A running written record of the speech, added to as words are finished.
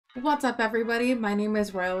What's up everybody, my name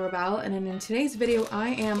is RoyaleRebelle and in today's video I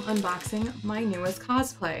am unboxing my newest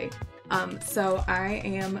cosplay. So I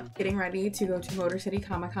am getting ready to go to Motor City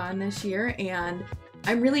Comic Con this year and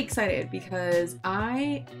I'm really excited because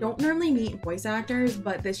I don't normally meet voice actors,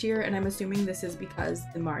 but this year, and I'm assuming this is because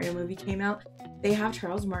the Mario movie came out, they have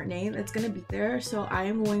Charles Martinet that's going to be there, so I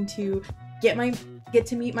am going to get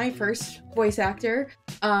to meet my first voice actor.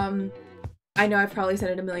 I know I've probably said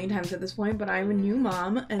it a million times at this point, but I'm a new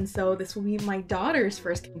mom, and so this will be my daughter's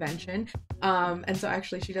first convention. And so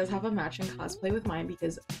actually she does have a matching cosplay with mine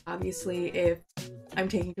because obviously if I'm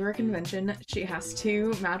taking to her convention, she has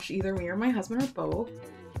to match either me or my husband or both.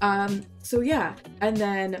 So yeah, and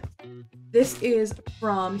then this is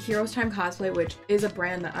from Heroes Time Cosplay, which is a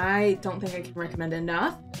brand that I don't think I can recommend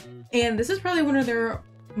enough. And this is probably one of their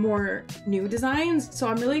more new designs, so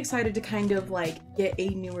I'm really excited to kind of like get a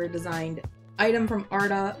newer designed item from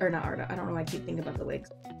Arta, or not Arta, I don't know why I keep thinking about the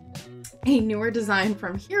wigs. A newer design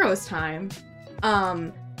from Heroes Time.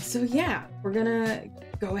 So yeah, we're gonna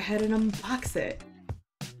go ahead and unbox it.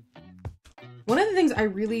 One of the things I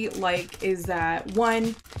really like is that,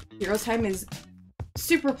 one, Heroes Time is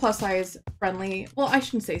super plus size friendly. Well, I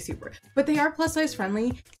shouldn't say super, but they are plus size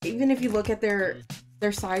friendly. Even if you look at their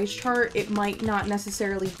size chart, it might not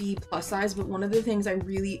necessarily be plus size, but one of the things I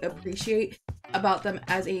really appreciate about them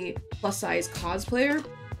as a plus size cosplayer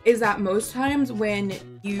is that most times when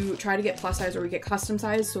you try to get plus size or we get custom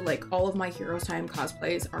size, so like all of my Heroes Time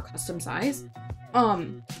cosplays are custom size,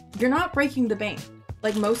 you're not breaking the bank.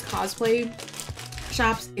 Like most cosplay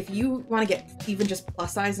shops, if you want to get even just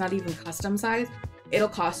plus size, not even custom size, it'll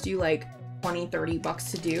cost you like 20-30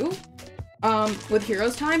 bucks to do. With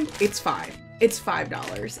Heroes Time, it's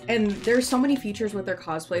 $5, and there's so many features with their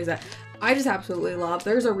cosplays that I just absolutely love.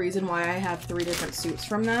 There's a reason why I have 3 different suits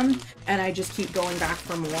from them and I just keep going back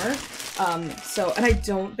for more. And I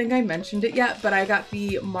don't think I mentioned it yet, but I got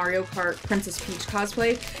the Mario Kart Princess Peach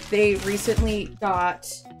cosplay. They recently got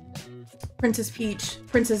Princess Peach,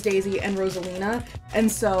 Princess Daisy, and Rosalina,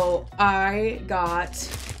 and so I got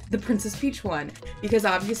the Princess Peach one because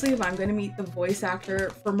obviously if I'm going to meet the voice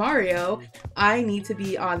actor for Mario, I need to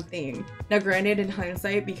be on theme. Now granted, in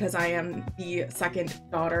hindsight, because I am the second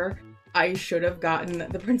daughter, I should have gotten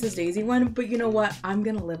the Princess Daisy one, but you know what? I'm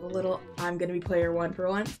gonna live a little. I'm gonna be player one for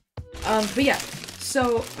once. But yeah,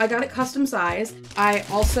 so I got it custom size. I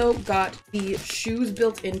also got the shoes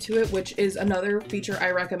built into it, which is another feature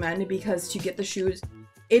I recommend because to get the shoes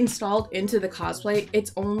installed into the cosplay,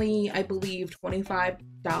 it's only, I believe,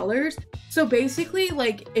 $25. So basically,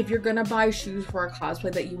 like, if you're gonna buy shoes for a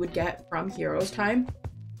cosplay that you would get from Heroes Time,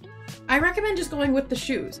 I recommend just going with the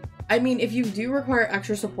shoes. I mean, if you do require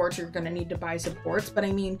extra supports, you're gonna need to buy supports, but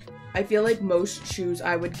I mean, I feel like most shoes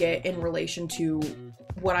I would get in relation to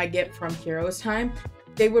what I get from Heroes Time,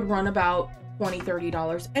 they would run about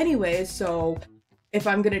 $20-30 anyways, so if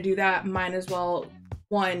I'm gonna do that, might as well,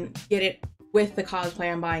 one, get it with the cosplay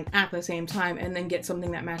I'm buying at the same time, and then get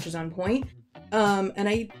something that matches on point. And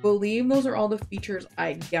I believe those are all the features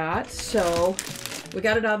I got, so we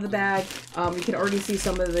got it out of the bag. You can already see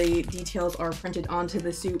some of the details are printed onto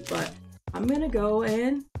the suit, but I'm gonna go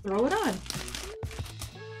and throw it on.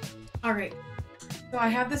 All right, so I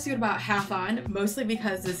have the suit about half on, mostly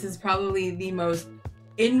because this is probably the most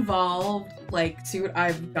involved like suit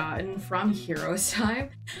I've gotten from Heroes Time.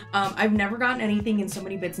 I've never gotten anything in so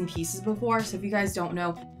many bits and pieces before, so if you guys don't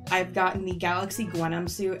know, I've gotten the Galaxy Gwenum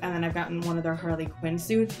suit and then I've gotten one of their Harley Quinn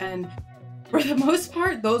suits, and for the most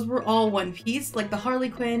part, those were all one piece. Like the Harley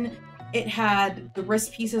Quinn, it had the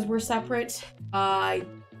wrist pieces were separate, and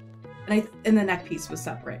the neck piece was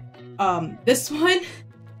separate. This one,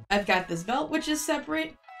 I've got this belt which is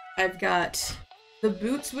separate. I've got the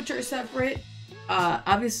boots which are separate.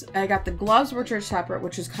 Obviously, I got the gloves which are separate,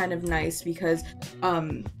 which is kind of nice because,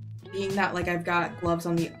 being that like I've got gloves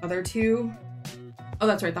on the other two. Oh,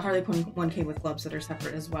 that's right. The Harley Quinn one came with gloves that are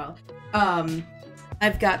separate as well.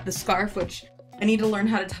 I've got the scarf, which I need to learn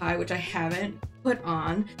how to tie, which I haven't put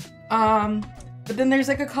on. But then there's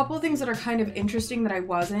like a couple of things that are kind of interesting that I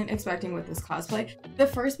wasn't expecting with this cosplay. The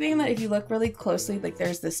first being that if you look really closely, like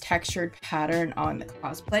there's this textured pattern on the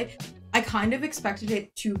cosplay. I kind of expected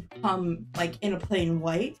it to come like in a plain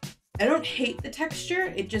white. I don't hate the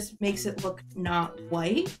texture, it just makes it look not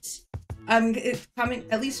white. It's coming,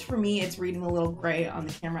 at least for me, it's reading a little gray on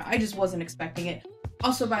the camera. I just wasn't expecting it.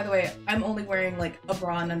 Also, by the way, I'm only wearing like a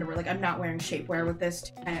bra and underwear. Like I'm not wearing shapewear with this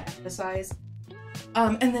to kind of emphasize.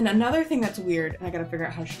 And then another thing that's weird, and I gotta figure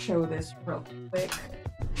out how to show this real quick.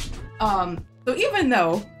 So even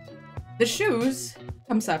though the shoes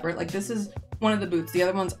come separate, like this is one of the boots, the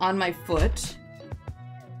other one's on my foot.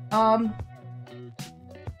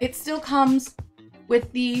 it still comes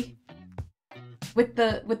with the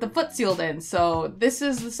foot sealed in. So this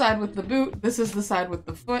is the side with the boot, this is the side with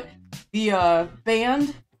the foot. The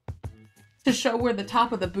band to show where the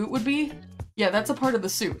top of the boot would be, yeah, that's a part of the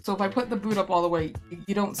suit. So if I put the boot up all the way,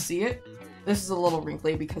 you don't see it. This is a little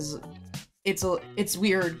wrinkly because it's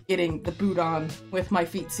weird getting the boot on with my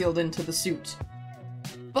feet sealed into the suit.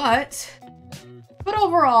 But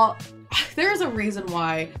overall, there's a reason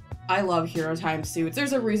why I love Hero Time suits.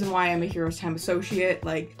 There's a reason why I'm a Hero Time associate.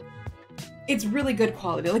 Like, it's really good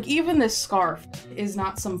quality. Like, even this scarf is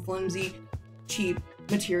not some flimsy, cheap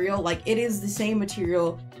material. Like, it is the same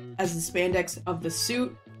material as the spandex of the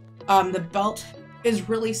suit. The belt is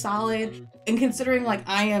really solid, and considering like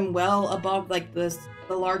I am well above like the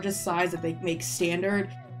largest size that they make standard,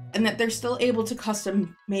 and that they're still able to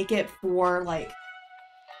custom make it for like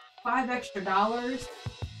 $5 extra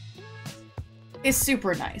is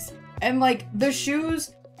super nice. And like the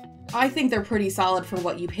shoes, I think they're pretty solid for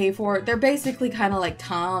what you pay for. They're basically kind of like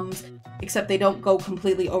Toms, except they don't go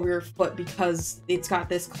completely over your foot because it's got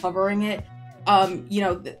this covering it. You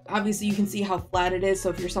know, obviously you can see how flat it is, so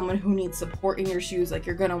if you're someone who needs support in your shoes, like,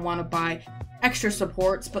 you're gonna want to buy extra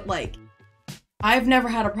supports. But like, I've never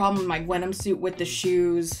had a problem with my Gwenum suit with the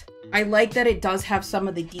shoes. I like that it does have some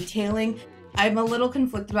of the detailing. I'm a little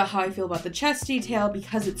conflicted about how I feel about the chest detail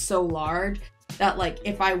because it's so large that like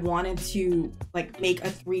if I wanted to like make a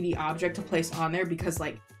 3D object to place on there, because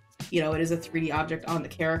like, you know, it is a 3D object on the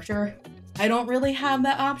character, I don't really have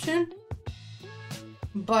that option.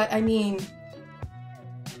 But I mean,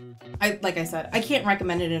 like I said, I can't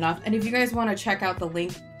recommend it enough. And if you guys want to check out the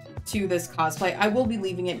link to this cosplay, I will be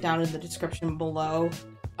leaving it down in the description below.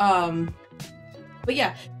 But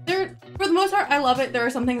yeah, for the most part, I love it. There are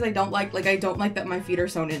some things I don't like. Like, I don't like that my feet are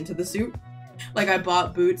sewn into the suit. Like, I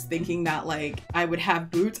bought boots thinking that like I would have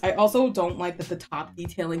boots. I also don't like that the top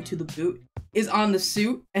detailing to the boot is on the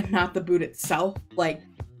suit and not the boot itself. Like,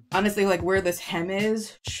 honestly, like where this hem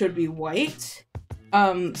is should be white.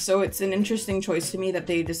 So it's an interesting choice to me that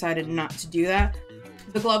they decided not to do that.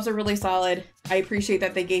 The gloves are really solid. I appreciate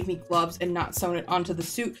that they gave me gloves and not sewn it onto the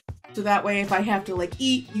suit. So that way, if I have to like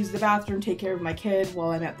eat, use the bathroom, take care of my kid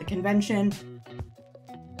while I'm at the convention,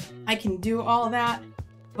 I can do all of that.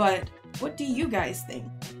 But what do you guys think?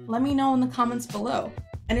 Let me know in the comments below.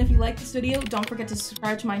 And if you like this video, don't forget to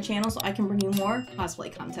subscribe to my channel so I can bring you more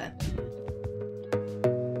cosplay content.